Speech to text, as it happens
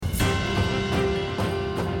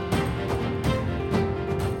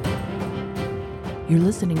You're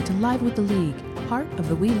listening to Live with the League, part of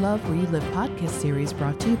the We Love Where You Live podcast series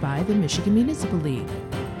brought to you by the Michigan Municipal League.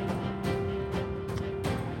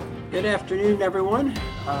 Good afternoon, everyone.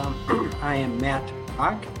 I am Matt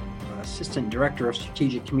Bach, Assistant Director of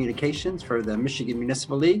Strategic Communications for the Michigan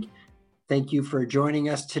Municipal League. Thank you for joining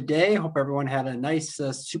us today. Hope everyone had a nice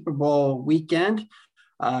Super Bowl weekend.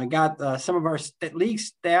 Got some of our league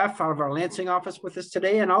staff out of our Lansing office with us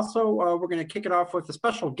today. And also we're going to kick it off with a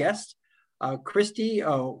special guest, Christy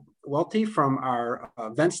Welty from our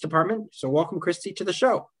events department. So welcome, Christy, to the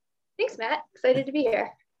show. Thanks, Matt. Excited to be here.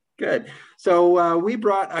 Good. So we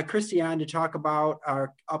brought Christy on to talk about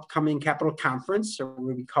our upcoming Capital Conference, or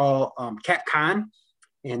what we call CapCon.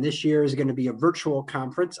 And this year is going to be a virtual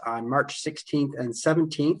conference on March 16th and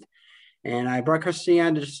 17th. And I brought Christy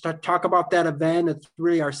on to just talk about that event. It's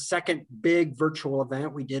really our second big virtual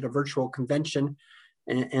event. We did a virtual convention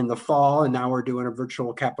in the fall, and now we're doing a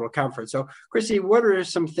virtual Capital Conference. So Christy, what are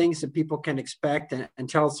some things that people can expect, and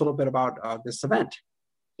tell us a little bit about this event?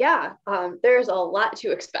 Yeah, there's a lot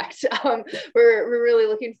to expect. We're really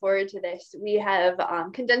looking forward to this. We have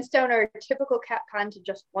condensed down our typical CapCon to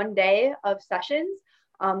just one day of sessions,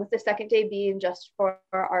 with the second day being just for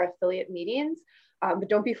our affiliate meetings. But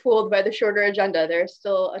don't be fooled by the shorter agenda. There's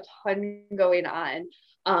still a ton going on.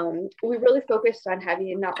 We really focused on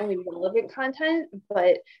having not only relevant content,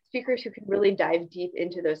 but speakers who can really dive deep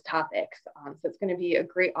into those topics. So it's going to be a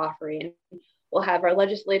great offering. We'll have our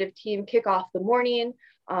legislative team kick off the morning.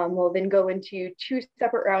 We'll then go into 2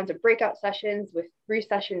 separate rounds of breakout sessions with 3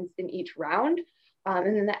 sessions in each round.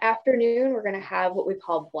 And in the afternoon, we're going to have what we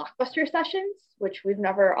call blockbuster sessions, which we've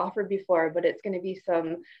never offered before, but it's going to be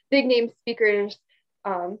some big name speakers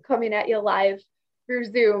coming at you live through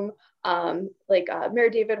Zoom, like Mayor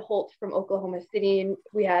David Holt from Oklahoma City.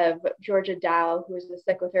 We have Georgia Dow, who is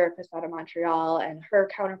a psychotherapist out of Montreal, and her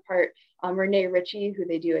counterpart, Renee Ritchie, who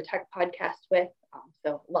they do a tech podcast with.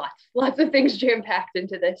 So lots of things jam-packed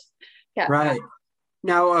into this. Right.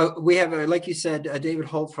 Now, we have, like you said, David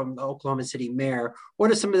Holt from the Oklahoma City mayor. What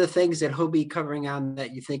are some of the things that he'll be covering on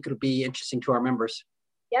that you think will be interesting to our members?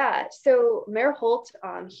 Yeah, so Mayor Holt,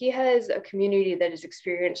 he has a community that has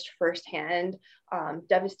experienced firsthand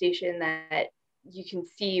devastation that you can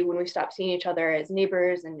see when we stop seeing each other as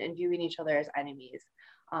neighbors and viewing each other as enemies.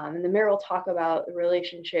 And the mayor will talk about the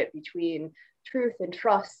relationship between truth and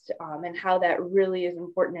trust, and how that really is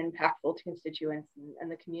important and impactful to constituents and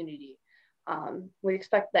the community. We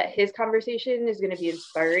expect that his conversation is going to be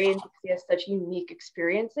inspiring because he has such unique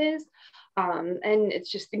experiences, and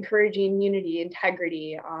it's just encouraging unity,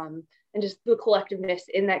 integrity, and just the collectiveness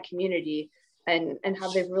in that community, and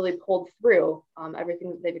how they've really pulled through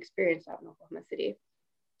everything that they've experienced out in Oklahoma City.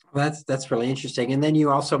 Well, that's really interesting. And then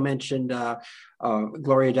you also mentioned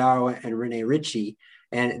Gloria Dow and Renee Ritchie,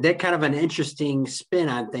 and they're kind of an interesting spin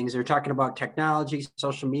on things. They're talking about technology,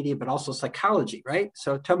 social media, but also psychology, right?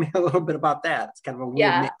 So tell me a little bit about that. It's kind of a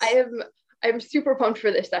weird mix. I'm super pumped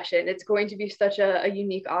for this session. It's going to be such a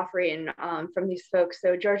unique offering from these folks.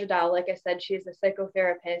 So Georgia Dow, like I said, she is a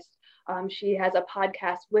psychotherapist. She has a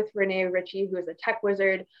podcast with Renee Ritchie, who is a tech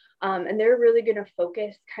wizard. And they're really going to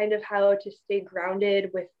focus kind of how to stay grounded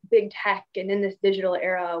with big tech and in this digital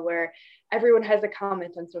era where everyone has a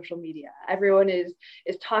comment on social media. Everyone is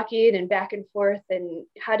talking and back and forth, and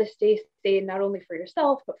how to stay sane, not only for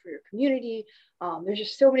yourself, but for your community. There's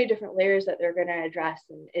just so many different layers that they're going to address.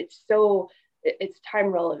 And it's time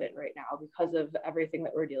relevant right now because of everything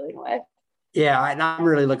that we're dealing with. Yeah, and I'm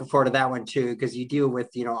really looking forward to that one too, because you deal with,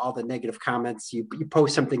 all the negative comments. You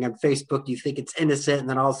post something on Facebook, you think it's innocent, and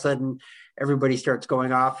then all of a sudden everybody starts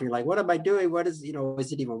going off. And you're like, what am I doing? What is,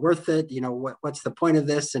 is it even worth it? What's the point of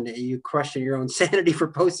this? And you question your own sanity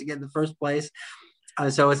for posting it in the first place.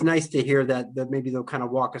 So it's nice to hear that maybe they'll kind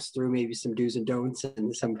of walk us through maybe some do's and don'ts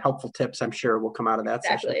and some helpful tips, I'm sure, will come out of that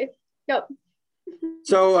Exactly. session. Yep.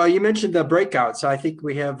 So you mentioned the breakouts. I think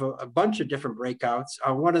we have a bunch of different breakouts.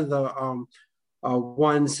 One of the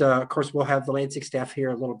ones, of course, we'll have the Lansing staff here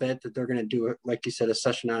a little bit, that they're going to do, like you said, a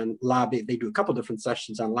session on lobbying. They do a couple different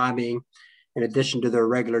sessions on lobbying, in addition to their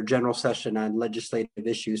regular general session on legislative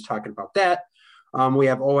issues, talking about that. We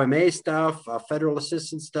have OMA stuff, federal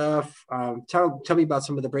assistance stuff. Tell me about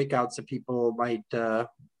some of the breakouts that people might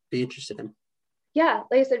be interested in. Yeah,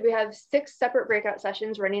 like I said, we have 6 separate breakout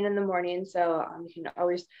sessions running in the morning. So you can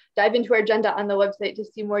always dive into our agenda on the website to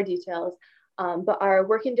see more details. But our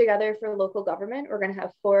Working Together for Local Government, we're going to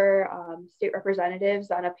have 4 state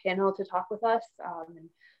representatives on a panel to talk with us and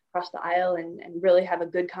across the aisle and really have a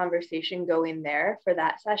good conversation going there for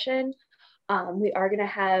that session. We are going to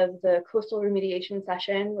have the coastal remediation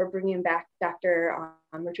session. We're bringing back Dr.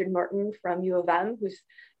 Richard Morton from U of M, who's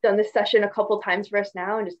done this session a couple times for us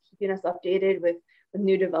now and just keeping us updated with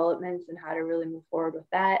new developments and how to really move forward with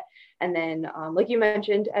that. And then, like you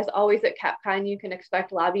mentioned, as always at CapCon, you can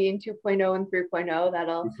expect lobbying 2.0 and 3.0.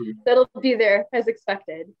 That'll be there as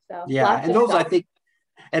expected. So yeah, and those stuff.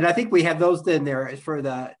 I think we have those in there for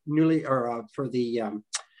the for the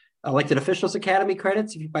Elected Officials Academy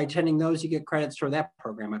credits. If you by attending those, you get credits for that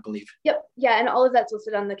program, I believe. Yep. Yeah, and all of that's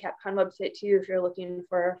listed on the CapCon website too, if you're looking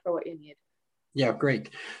for what you need. Yeah,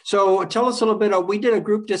 great. So tell us a little bit. We did a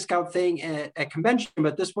group discount thing at convention,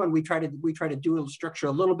 but this one we try to do a structure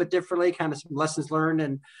a little bit differently, kind of some lessons learned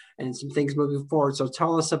and some things moving forward. So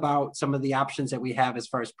tell us about some of the options that we have as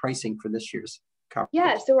far as pricing for this year's conference.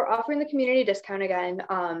 Yeah, so we're offering the community discount again.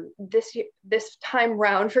 This time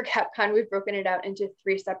round for CapCon, we've broken it out into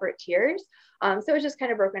 3 separate tiers. So it's just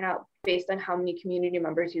kind of broken out based on how many community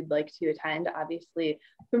members you'd like to attend. Obviously,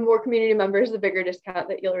 the more community members, the bigger discount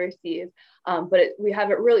that you'll receive. But we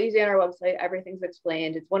have it real easy on our website. Everything's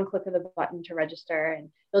explained. It's one click of the button to register, and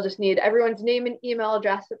you'll just need everyone's name and email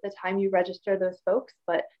address at the time you register those folks,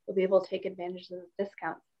 but you'll be able to take advantage of those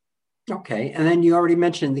discounts. Okay, and then you already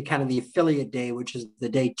mentioned the affiliate day, which is the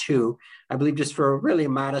day 2. I believe just for a really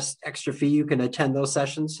modest extra fee, you can attend those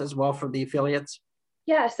sessions as well for the affiliates.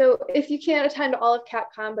 Yeah, so if you can't attend all of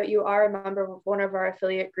CapCon, but you are a member of one of our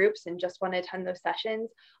affiliate groups and just want to attend those sessions,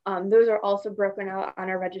 those are also broken out on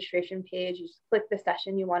our registration page. You just click the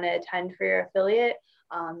session you want to attend for your affiliate,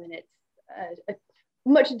 and it's a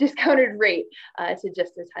much discounted rate to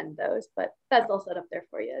just attend those, but that's all set up there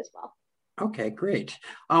for you as well. Okay, great.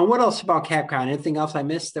 What else about CapCon? Anything else I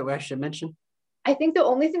missed that I should mention? I think the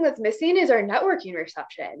only thing that's missing is our networking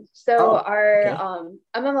reception. So our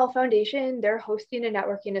MML Foundation, they're hosting a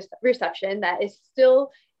networking reception that is still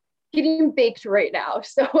getting baked right now.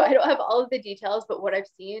 So I don't have all of the details, but what I've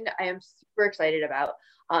seen, I am super excited about.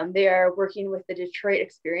 They are working with the Detroit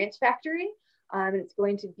Experience Factory. And it's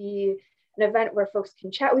going to be an event where folks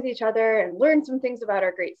can chat with each other and learn some things about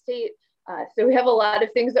our great state. So we have a lot of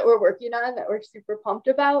things that we're working on that we're super pumped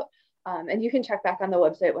about. And you can check back on the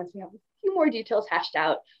website once we have a few more details hashed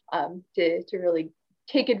out to really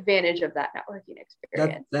take advantage of that networking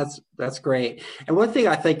experience. That's great. And one thing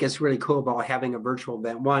I think is really cool about having a virtual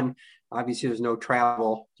event, one, obviously there's no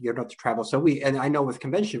travel, you don't have to travel. So and I know with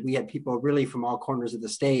convention, we had people really from all corners of the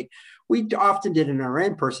state. We often did in our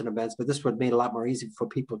in-person events, but this would made it a lot more easy for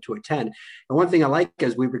people to attend. And one thing I like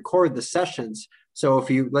is we record the sessions. So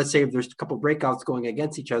let's say if there's a couple of breakouts going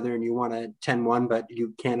against each other and you want to attend one, but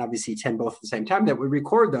you can't obviously attend both at the same time, that we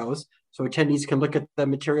record those. So attendees can look at the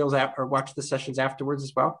materials or watch the sessions afterwards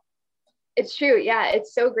as well. It's true. Yeah,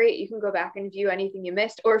 it's so great. You can go back and view anything you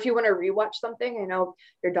missed, or if you want to rewatch something, I know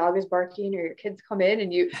your dog is barking or your kids come in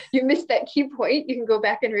and you missed that key point, you can go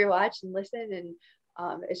back and rewatch and listen.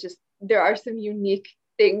 And it's just, there are some unique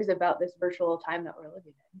things about this virtual time that we're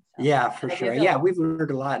living in. So, yeah, for sure. Yeah, we've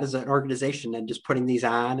learned a lot as an organization and just putting these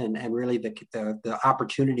on and really the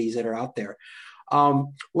opportunities that are out there.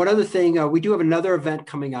 One other thing, we do have another event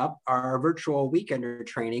coming up, our virtual weekender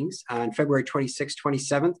trainings on February 26th,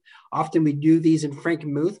 27th. Often we do these in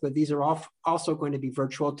Frankenmuth, but these are also going to be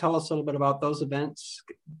virtual. Tell us a little bit about those events,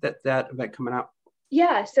 that event coming up.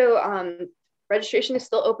 Yeah, so registration is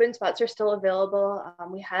still open, spots are still available.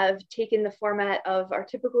 We have taken the format of our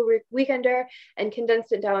typical weekender and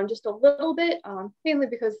condensed it down just a little bit, mainly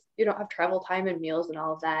because you don't have travel time and meals and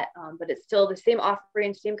all of that, but it's still the same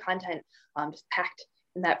offering, same content, just packed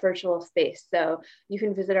in that virtual space. So you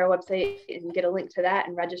can visit our website and get a link to that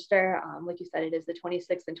and register. Like you said, it is the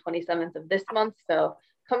 26th and 27th of this month, so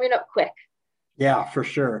coming up quick. Yeah, for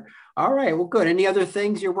sure. All right, well, good. Any other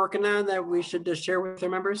things you're working on that we should just share with our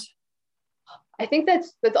members? I think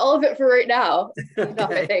that's all of it for right now. Okay. Enough,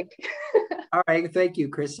 I think. All right, thank you,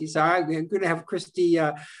 Christy. So I'm going to have Christy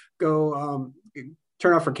go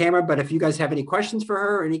turn off her camera, but if you guys have any questions for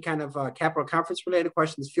her, any kind of Capitol Conference related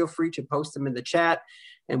questions, feel free to post them in the chat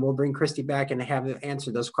and we'll bring Christy back and have her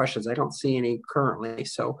answer those questions. I don't see any currently.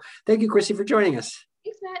 So thank you, Christy, for joining us.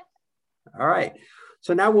 Thanks, Matt. All right.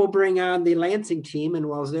 So now we'll bring on the Lansing team, and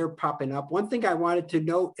while they're popping up, one thing I wanted to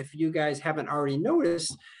note, if you guys haven't already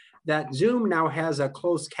noticed, that Zoom now has a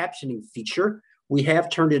closed captioning feature. We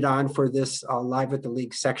have turned it on for this Live at the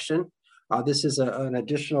League section. This is an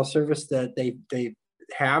additional service that they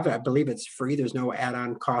have. I believe it's free. There's no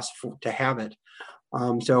add-on cost to have it.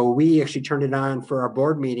 So we actually turned it on for our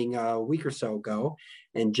board meeting a week or so ago,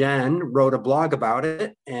 and Jen wrote a blog about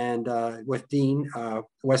it, and with Dean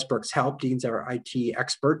Westbrook's help, Dean's our IT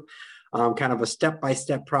expert. kind of a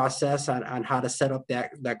step-by-step process on how to set up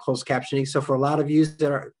that closed captioning. So for a lot of you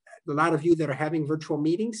that are having virtual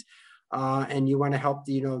meetings and you want to help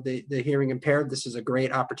the hearing impaired, this is a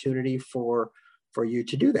great opportunity for you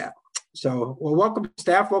to do that. So, well, welcome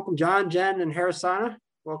staff, welcome John, Jen, and Harrisana.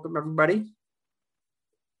 Welcome everybody.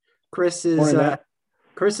 Chris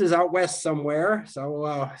is out west somewhere,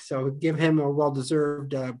 so give him a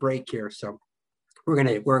well-deserved break here. So we're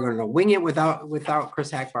gonna wing it without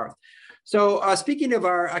Chris Hackbarth. So speaking of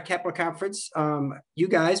our Capital Conference, you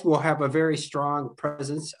guys will have a very strong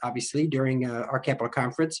presence, obviously, during our Capital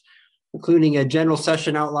Conference, including a general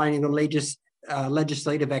session outlining the latest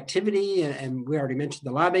legislative activity, and we already mentioned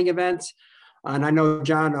the lobbying events. And I know,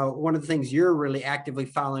 John, one of the things you're really actively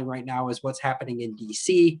following right now is what's happening in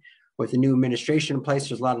DC with the new administration in place.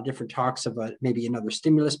 There's a lot of different talks of maybe another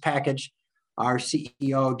stimulus package. Our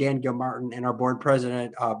CEO, Dan Gilmartin, and our board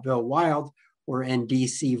president, Bill Wild, were in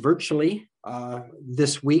DC virtually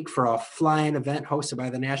this week for a fly-in event hosted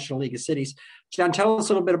by the National League of Cities. John, tell us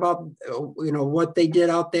a little bit about what they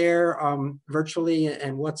did out there virtually,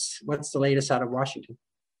 and what's the latest out of Washington.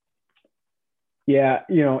 Yeah,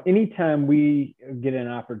 anytime we get an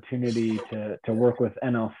opportunity to work with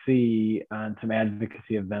NLC on some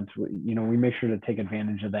advocacy events, we make sure to take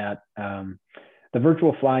advantage of that. The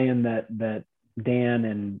virtual fly-in that Dan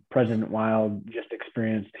and President Wild just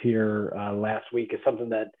experienced here last week is something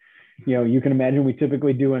that you can imagine we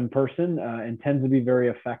typically do in person and tends to be very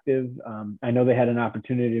effective. I know they had an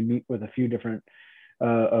opportunity to meet with a few different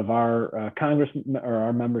of our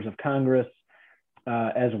our members of Congress,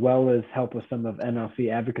 as well as help with some of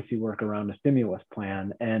NLC advocacy work around a stimulus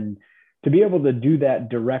plan. And to be able to do that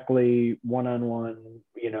directly, one-on-one,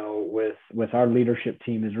 with our leadership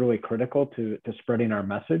team is really critical to spreading our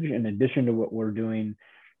message, in addition to what we're doing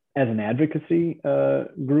as an advocacy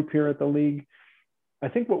group here at the League. I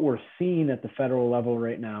think what we're seeing at the federal level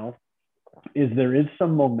right now is there is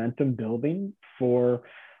some momentum building for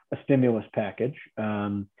a stimulus package.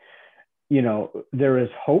 There is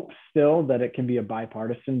hope still that it can be a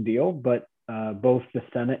bipartisan deal, but both the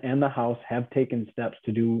Senate and the House have taken steps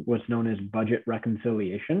to do what's known as budget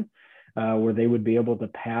reconciliation, where they would be able to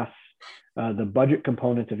pass the budget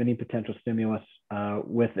components of any potential stimulus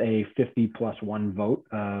with a 50+1 vote,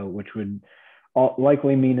 which would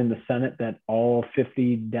likely mean in the Senate that all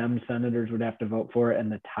 50 Dem senators would have to vote for it, and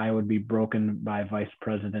the tie would be broken by Vice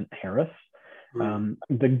President Harris.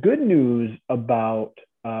 The good news about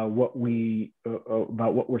what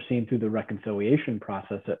we're seeing through the reconciliation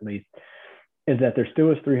process, at least, is that there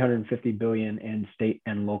still is $350 billion in state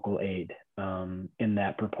and local aid in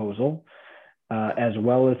that proposal, as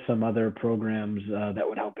well as some other programs that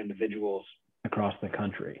would help individuals across the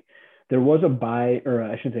country. There was a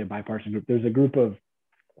bipartisan group. There's a group of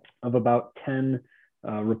about 10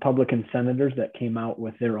 Republican senators that came out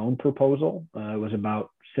with their own proposal. It was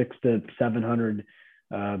about $600 to $700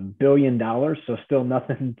 billion, so still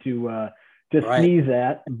nothing to sneeze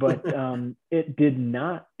at, but it did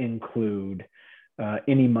not include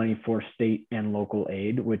any money for state and local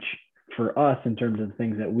aid, which for us, in terms of the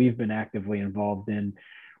things that we've been actively involved in,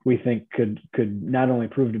 we think could not only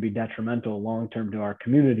prove to be detrimental long-term to our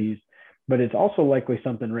communities, but it's also likely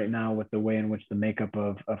something right now with the way in which the makeup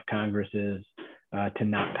of Congress is to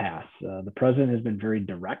not pass. The president has been very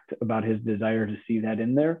direct about his desire to see that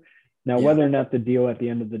in there. Now, whether or not the deal at the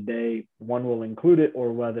end of the day, one will include it,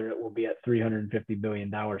 or whether it will be at $350 billion,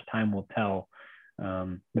 time will tell.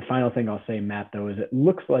 The final thing I'll say, Matt, though, is it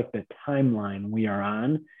looks like the timeline we are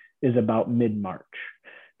on is about mid-March.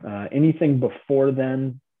 Anything before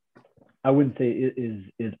then, I wouldn't say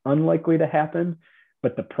is unlikely to happen,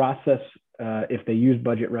 but the process, if they use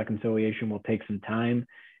budget reconciliation, will take some time.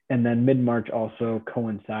 And then mid-March also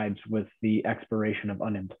coincides with the expiration of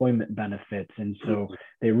unemployment benefits. And so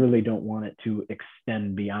they really don't want it to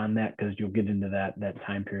extend beyond that, because you'll get into that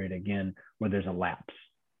time period again where there's a lapse.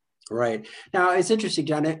 Right. Now, it's interesting,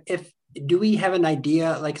 John, do we have an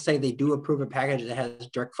idea, like say they do approve a package that has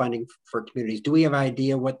direct funding for communities, do we have an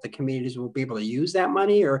idea what the communities will be able to use that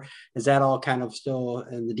money, or is that all kind of still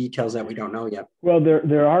in the details that we don't know yet? Well,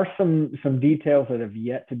 there are some details that have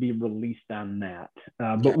yet to be released on that.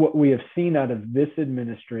 But what we have seen out of this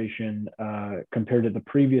administration compared to the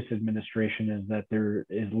previous administration is that there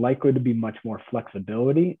is likely to be much more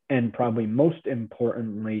flexibility, and probably most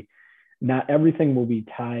importantly, not everything will be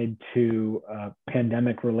tied to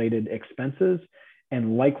pandemic-related expenses,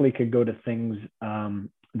 and likely could go to things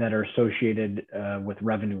that are associated with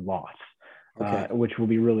revenue loss, which will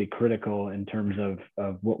be really critical in terms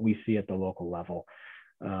of what we see at the local level.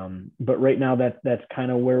 But right now, that's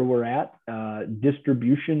kind of where we're at.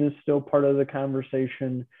 Distribution is still part of the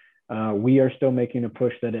conversation. We are still making a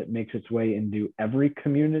push that it makes its way into every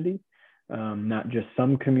community, not just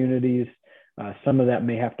some communities. Some of that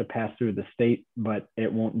may have to pass through the state, but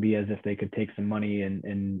it won't be as if they could take some money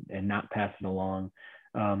and not pass it along.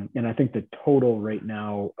 And I think the total right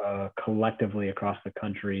now, collectively across the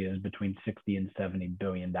country, is between $60 and $70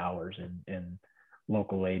 billion in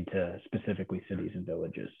local aid to specifically cities and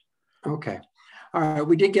villages. Okay. All right.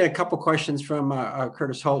 We did get a couple questions from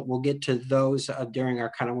Curtis Holt. We'll get to those during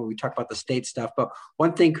our kind of when we talk about the state stuff. But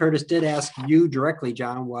one thing Curtis did ask you directly,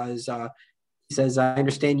 John, was he says, I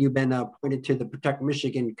understand you've been appointed to the Protect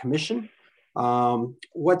Michigan Commission.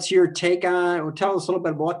 What's your take on, or tell us a little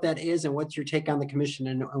bit about what that is and what's your take on the commission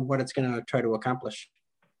and what it's going to try to accomplish?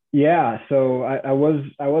 Yeah, so I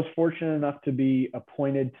was fortunate enough to be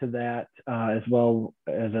appointed to that, as well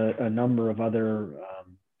as a number of other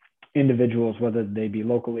individuals, whether they be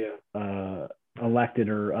locally elected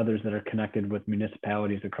or others that are connected with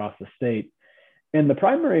municipalities across the state. And the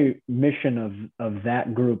primary mission of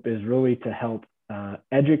that group is really to help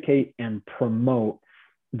educate and promote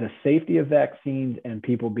the safety of vaccines and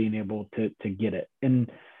people being able to get it.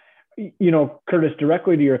 And you know, Curtis,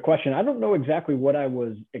 directly to your question, I don't know exactly what I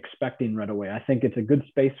was expecting right away. I think it's a good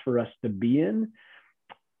space for us to be in.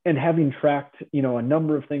 And having tracked, you know, a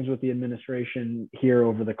number of things with the administration here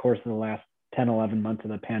over the course of the last 10, 11 months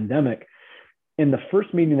of the pandemic, in the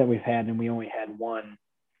first meeting that we've had, and we only had one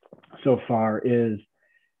so far, is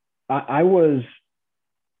I was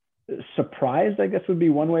surprised, I guess would be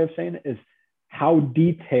one way of saying it, is how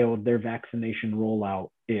detailed their vaccination rollout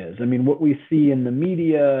is. I mean, what we see in the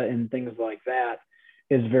media and things like that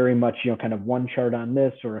is very much, you know, kind of one chart on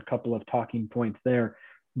this or a couple of talking points there,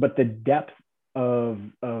 but the depth of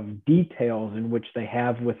details in which they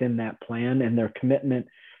have within that plan and their commitment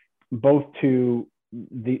both to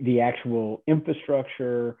the actual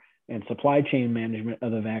infrastructure and supply chain management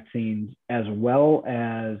of the vaccines, as well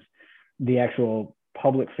as the actual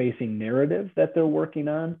public facing narrative that they're working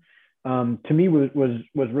on, to me was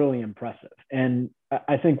really impressive. And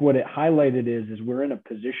I think what it highlighted is we're in a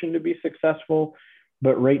position to be successful,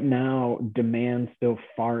 but right now demand still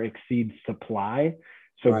far exceeds supply.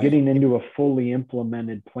 So right. Getting into a fully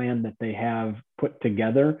implemented plan that they have put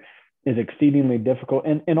together is exceedingly difficult.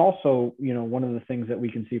 And also, you know, one of the things that we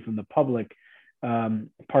can see from the public,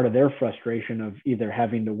 part of their frustration of either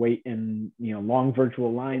having to wait in, you know, long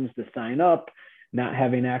virtual lines to sign up, not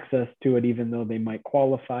having access to it, even though they might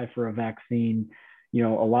qualify for a vaccine. You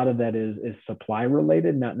know, a lot of that is supply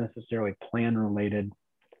related, not necessarily plan related.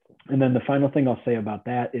 And then the final thing I'll say about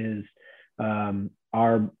that is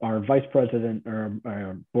our vice president, or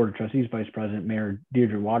our board of trustees vice president, Mayor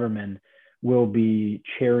Deirdre Waterman, will be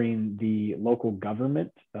chairing the local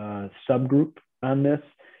government subgroup on this.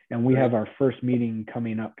 And we have our first meeting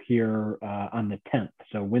coming up here on the 10th,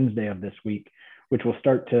 so Wednesday of this week, which will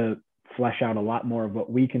start to flesh out a lot more of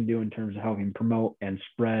what we can do in terms of helping promote and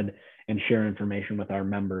spread and share information with our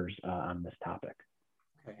members on this topic.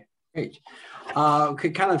 Okay, great.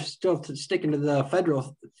 Could kind of still sticking to the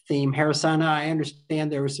federal theme, Harrisana, I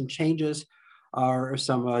understand there were some changes or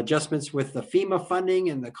some adjustments with the FEMA funding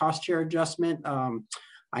and the cost share adjustment.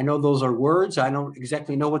 I know those are words. I don't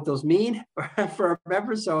exactly know what those mean for our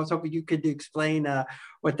members. So I was hoping you could explain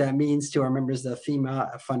what that means to our members, the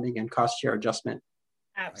FEMA funding and cost share adjustment.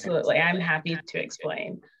 Absolutely. I'm happy to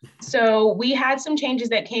explain. So we had some changes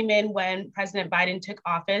that came in when President Biden took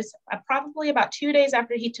office. Probably about 2 days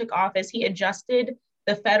after he took office, he adjusted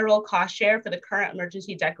the federal cost share for the current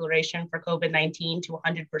emergency declaration for COVID-19 to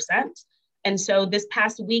 100%. And so this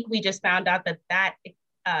past week, we just found out that that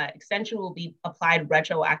extension will be applied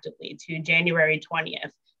retroactively to January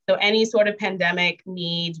 20th. So any sort of pandemic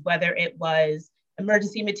needs, whether it was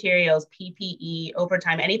emergency materials, PPE,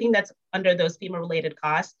 overtime, anything that's under those FEMA-related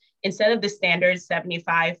costs, instead of the standard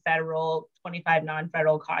 75 federal, 25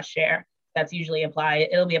 non-federal cost share that's usually applied,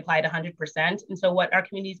 it'll be applied 100%. And so what our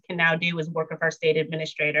communities can now do is work with our state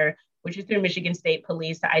administrator, which is through Michigan State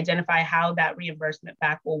Police, to identify how that reimbursement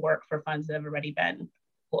back will work for funds that have already been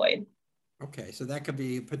deployed. Okay, so that could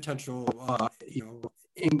be a potential,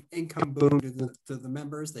 income boon to the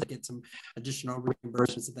members that get some additional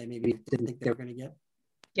reimbursements that they maybe didn't think they were going to get.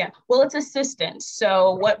 Yeah, well, it's assistance.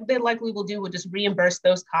 So what they likely will do will just reimburse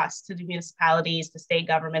those costs to the municipalities, to state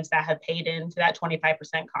governments that have paid into that 25%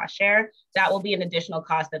 cost share. That will be an additional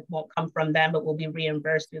cost that won't come from them, but will be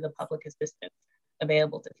reimbursed through the public assistance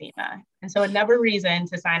available to FEMA. And so another reason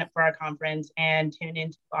to sign up for our conference and tune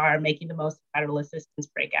into our Making the Most Federal Assistance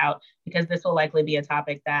breakout, because this will likely be a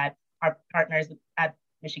topic that our partners at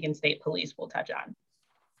Michigan State Police will touch on.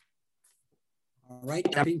 All right,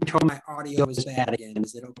 I'm being told my audio is bad again.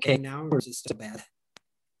 Is it okay now, or is it still bad?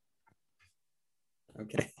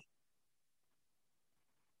 Okay.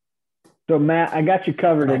 So Matt, I got you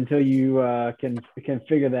covered Right. until you can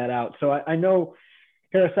figure that out. So I know,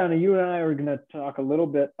 Harrisana, you and I are going to talk a little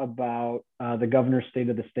bit about the governor's State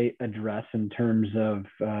of the State address in terms of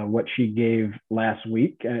what she gave last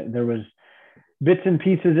week. There was bits and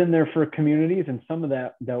pieces in there for communities, and some of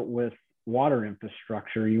that dealt with water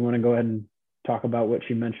infrastructure. You want to go ahead and talk about what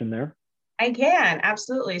she mentioned there? I can,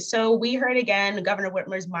 absolutely. So we heard again, Governor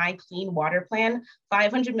Whitmer's My Clean Water Plan,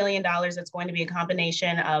 $500 million. That's going to be a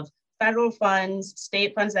combination of federal funds,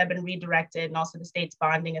 state funds that have been redirected, and also the state's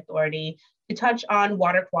bonding authority to touch on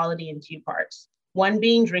water quality in two parts. One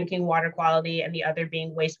being drinking water quality and the other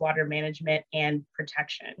being wastewater management and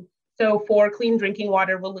protection. So for clean drinking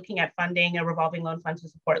water, we're looking at funding a revolving loan fund to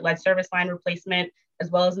support lead service line replacement, as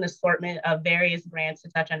well as an assortment of various grants to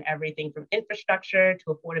touch on everything from infrastructure to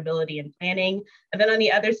affordability and planning. And then on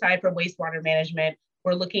the other side, for wastewater management,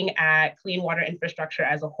 we're looking at clean water infrastructure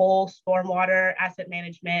as a whole, stormwater asset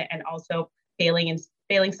management, and also failing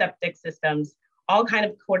septic systems, all kind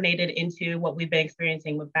of coordinated into what we've been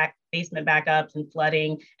experiencing with basement backups and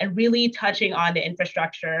flooding, and really touching on the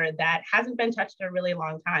infrastructure that hasn't been touched in a really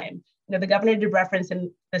long time. You know, the governor did reference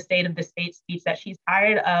in the State of the State speech that she's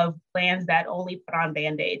tired of plans that only put on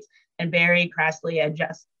Band-Aids and very crassly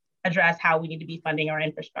address how we need to be funding our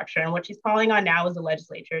infrastructure. And what she's calling on now is the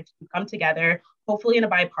legislature to come together, hopefully in a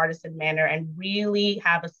bipartisan manner, and really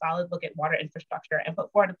have a solid look at water infrastructure and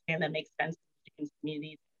put forward a plan that makes sense to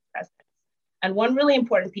communities and residents. And one really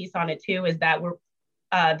important piece on it too is that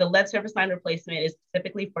the lead service line replacement is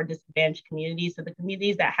specifically for disadvantaged communities. So the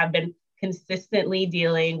communities that have been consistently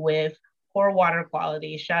dealing with poor water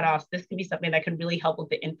quality, shutoffs, this can be something that can really help with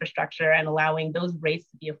the infrastructure and allowing those rates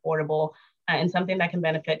to be affordable and something that can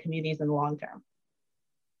benefit communities in the long term.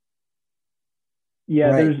 Yeah,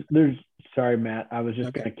 Right. there's sorry, Matt, I was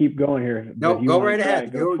just going to keep going here. No, go right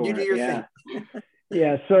ahead. You do your thing.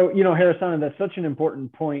 Yeah. So, you know, Harrisana, that's such an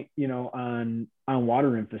important point, you know, on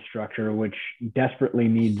water infrastructure, which desperately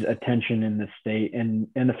needs attention in the state. And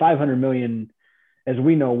the 500 million, as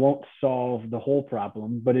we know, won't solve the whole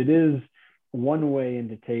problem, but it is one way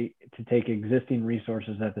to take existing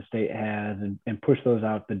resources that the state has and push those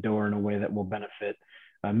out the door in a way that will benefit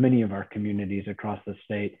many of our communities across the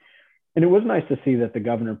state. And it was nice to see that the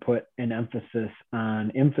governor put an emphasis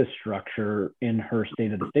on infrastructure in her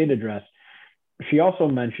State of the State address. She also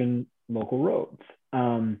mentioned local roads,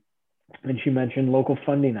 and she mentioned local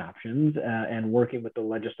funding options and working with the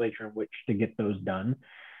legislature in which to get those done.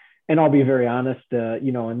 And I'll be very honest,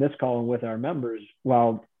 you know, in this call and with our members,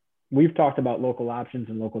 while we've talked about local options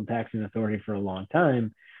and local taxing authority for a long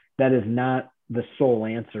time, that is not the sole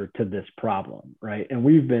answer to this problem, right? And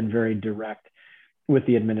we've been very direct with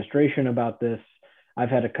the administration about this. I've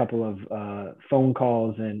had a couple of phone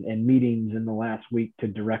calls and meetings in the last week to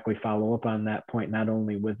directly follow up on that point, not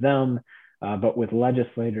only with them, but with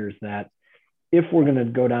legislators, that if we're going to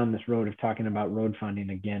go down this road of talking about road funding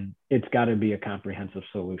again, it's got to be a comprehensive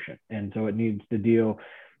solution. And so it needs to deal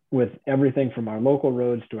with everything from our local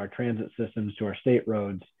roads to our transit systems to our state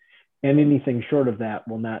roads. And anything short of that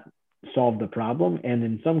will not solve the problem. And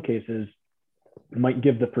in some cases, might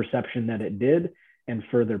give the perception that it did and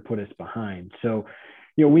further put us behind. So,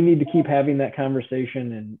 you know, we need to keep having that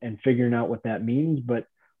conversation and figuring out what that means. But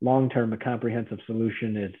long-term, a comprehensive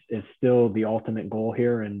solution is still the ultimate goal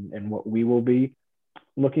here and what we will be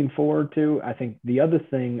looking forward to. I think the other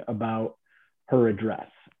thing about her address,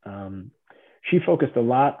 she focused a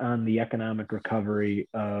lot on the economic recovery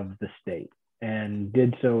of the state and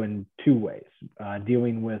did so in two ways,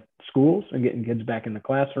 dealing with schools and getting kids back in the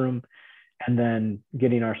classroom, and then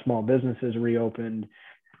getting our small businesses reopened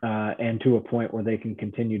and to a point where they can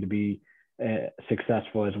continue to be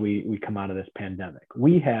successful as we come out of this pandemic.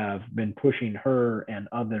 We have been pushing her and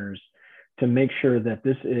others to make sure that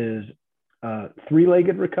this is a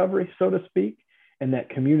three-legged recovery, so to speak, and that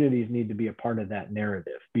communities need to be a part of that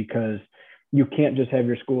narrative, because you can't just have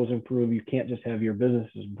your schools improve. You can't just have your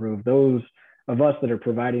businesses improve. Those of us that are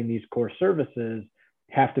providing these core services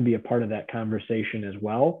have to be a part of that conversation as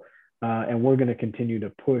well. And we're going to continue to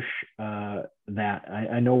push that.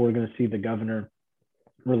 I know we're going to see the governor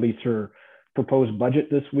release her proposed budget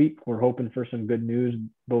this week. We're hoping for some good news,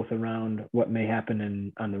 both around what may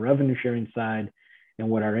happen on the revenue sharing side and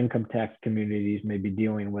what our income tax communities may be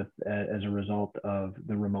dealing with as a result of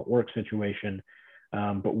the remote work situation.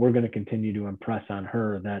 But we're going to continue to impress on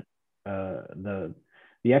her that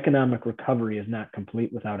the economic recovery is not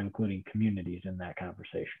complete without including communities in that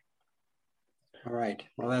conversation. All right.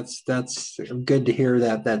 Well, that's good to hear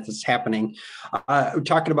that that's happening. We're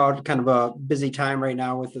talking about kind of a busy time right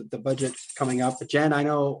now with the budget coming up. But Jen, I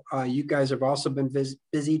know you guys have also been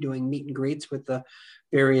busy doing meet and greets with the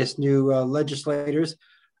various new legislators.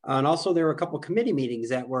 And also there were a couple of committee meetings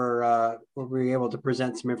that were where we were able to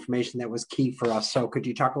present some information that was key for us. So could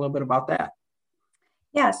you talk a little bit about that?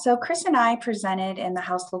 Yeah, so Chris and I presented in the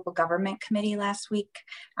House Local Government Committee last week.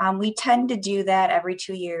 We tend to do that every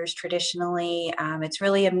 2 years traditionally. It's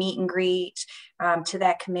really a meet and greet to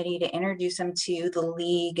that committee to introduce them to the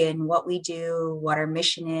league and what we do, what our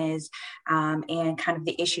mission is, and kind of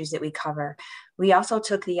the issues that we cover. We also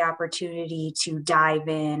took the opportunity to dive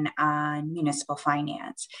in on municipal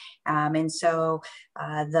finance. And so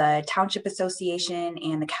the Township Association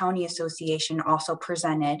and the County Association also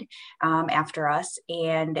presented after us.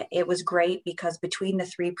 And it was great because between the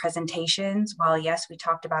three presentations, while yes, we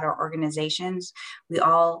talked about our organizations, we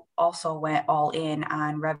all also went all in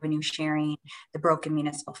on revenue sharing, the broken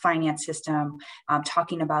municipal finance system,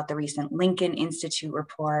 talking about the recent Lincoln Institute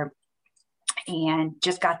report, and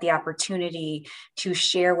just got the opportunity to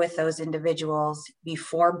share with those individuals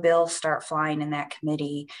before bills start flying in that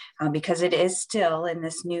committee, because it is still in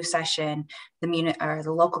this new session, the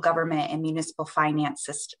local government and municipal finance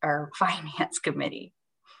system, or finance committee.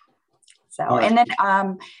 So, and then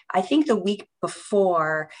I think the week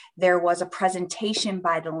before there was a presentation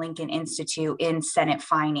by the Lincoln Institute in Senate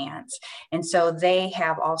Finance. And so they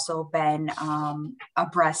have also been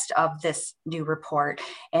abreast of this new report.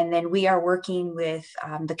 And then we are working with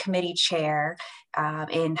the committee chair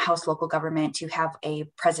in House Local Government to have a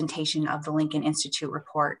presentation of the Lincoln Institute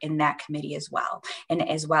report in that committee as well. And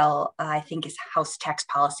as well, I think is House Tax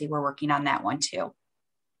Policy. We're working on that one too.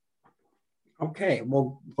 Okay,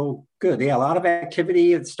 well, good. Yeah, a lot of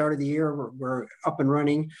activity at the start of the year. We're up and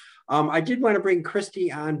running. I did want to bring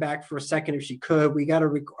Christy on back for a second if she could. We got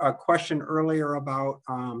a question earlier about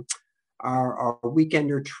our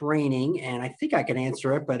weekender training, and I think I can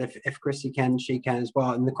answer it, but if Christy can, she can as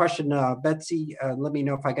well. And the question, Betsy, let me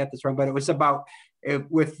know if I got this wrong, but it was about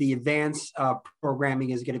with the advanced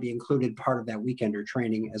programming is going to be included part of that weekender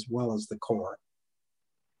training as well as the core.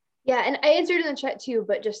 Yeah, and I answered in the chat too,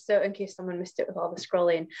 but just so in case someone missed it with all the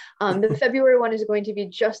scrolling, the February one is going to be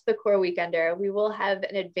just the core weekender. We will have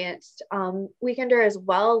an advanced weekender as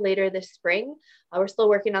well later this spring. We're still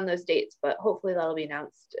working on those dates, but hopefully that'll be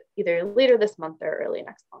announced either later this month or early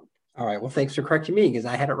next month. All right, well, thanks for correcting me because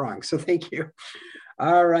I had it wrong, so thank you.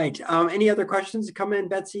 All right, any other questions come in,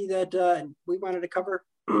 Betsy, that we wanted to cover?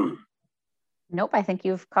 Nope, I think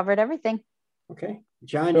you've covered everything. Okay.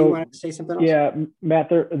 John, you want to say something else? Yeah, Matt,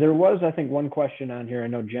 there was, I think, one question on here. I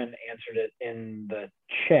know Jen answered it in the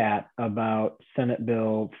chat about Senate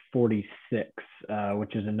Bill 46,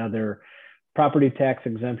 which is another property tax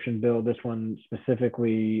exemption bill. This one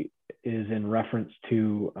specifically is in reference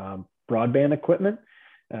to broadband equipment.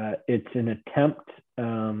 It's an attempt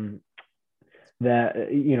that,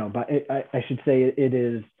 you know, but I should say it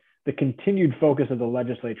is the continued focus of the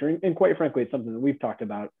legislature. And quite frankly, it's something that we've talked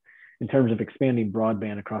about in terms of expanding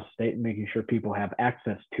broadband across the state and making sure people have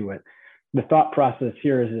access to it. The thought process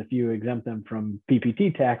here is if you exempt them from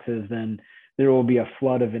PPT taxes, then there will be a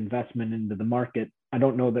flood of investment into the market. I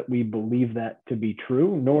don't know that we believe that to be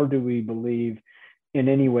true, nor do we believe in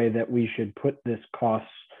any way that we should put this cost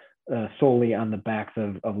solely on the backs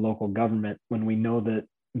of local government when we know that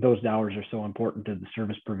those dollars are so important to the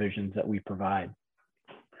service provisions that we provide.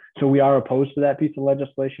 So we are opposed to that piece of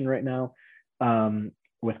legislation right now.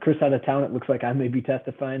 With Chris out of town, it looks like I may be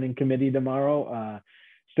testifying in committee tomorrow.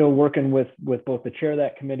 Still working with both the chair of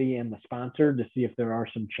that committee and the sponsor to see if there are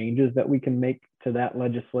some changes that we can make to that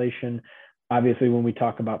legislation. Obviously, when we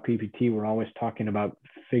talk about PPT, we're always talking about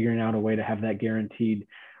figuring out a way to have that guaranteed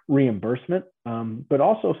reimbursement, but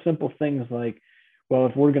also simple things like, well,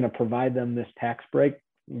 if we're going to provide them this tax break,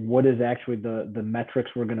 what is actually the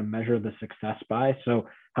metrics we're going to measure the success by? So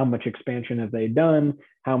how much expansion have they done?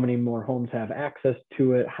 How many more homes have access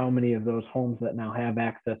to it? How many of those homes that now have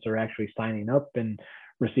access are actually signing up and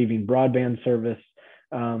receiving broadband service?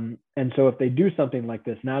 And so if they do something like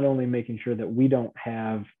this, not only making sure that we don't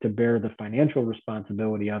have to bear the financial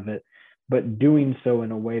responsibility of it, but doing so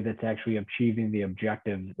in a way that's actually achieving the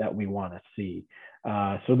objectives that we want to see.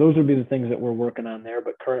 So those would be the things that we're working on there,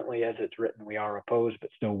 but currently as it's written, we are opposed,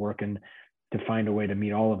 but still working to find a way to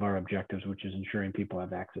meet all of our objectives, which is ensuring people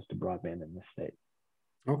have access to broadband in this state.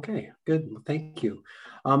 Okay, good. Well, thank you.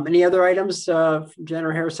 Any other items, Jen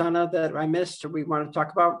or Harrisana, that I missed or we want to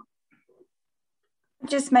talk about?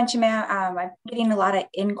 Just mention, Matt, I'm getting a lot of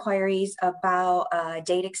inquiries about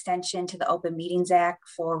date extension to the Open Meetings Act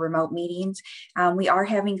for remote meetings. We are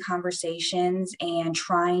having conversations and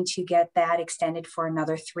trying to get that extended for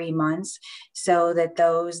another 3 months so that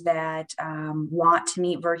those that want to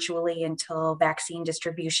meet virtually until vaccine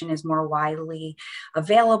distribution is more widely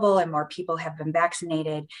available and more people have been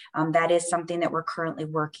vaccinated, that is something that we're currently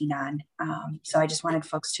working on. So I just wanted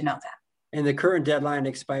folks to know that. And the current deadline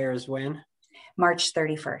expires when? March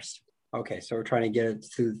 31st. Okay, so we're trying to get it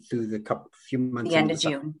through the few months. The end of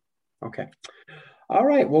June. Okay. All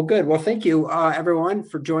right. Well, good. Well, thank you, everyone,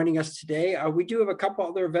 for joining us today. We do have a couple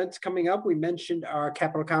other events coming up. We mentioned our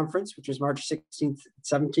Capitol Conference, which is March 16th,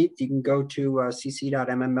 17th. You can go to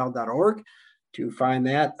cc.mml.org to find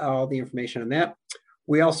that, all the information on that.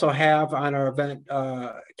 We also have on our event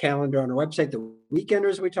calendar on our website the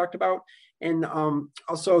Weekenders we talked about, and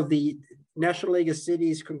also the National League of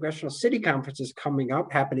Cities Congressional City Conference is coming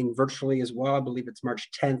up, happening virtually as well. I believe it's March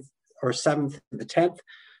 10th or 7th to the 10th.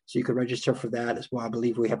 So you can register for that as well. I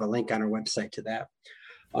believe we have a link on our website to that.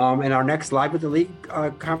 And our next Live with the League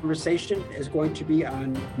conversation is going to be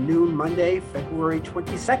on noon Monday, February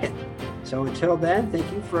 22nd. So until then, thank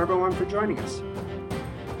you for everyone for joining us.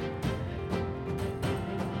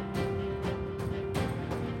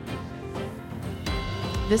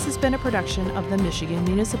 This has been a production of the Michigan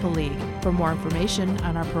Municipal League. For more information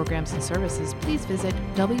on our programs and services, please visit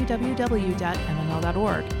www.mml.org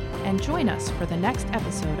and join us for the next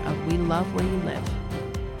episode of We Love Where You Live.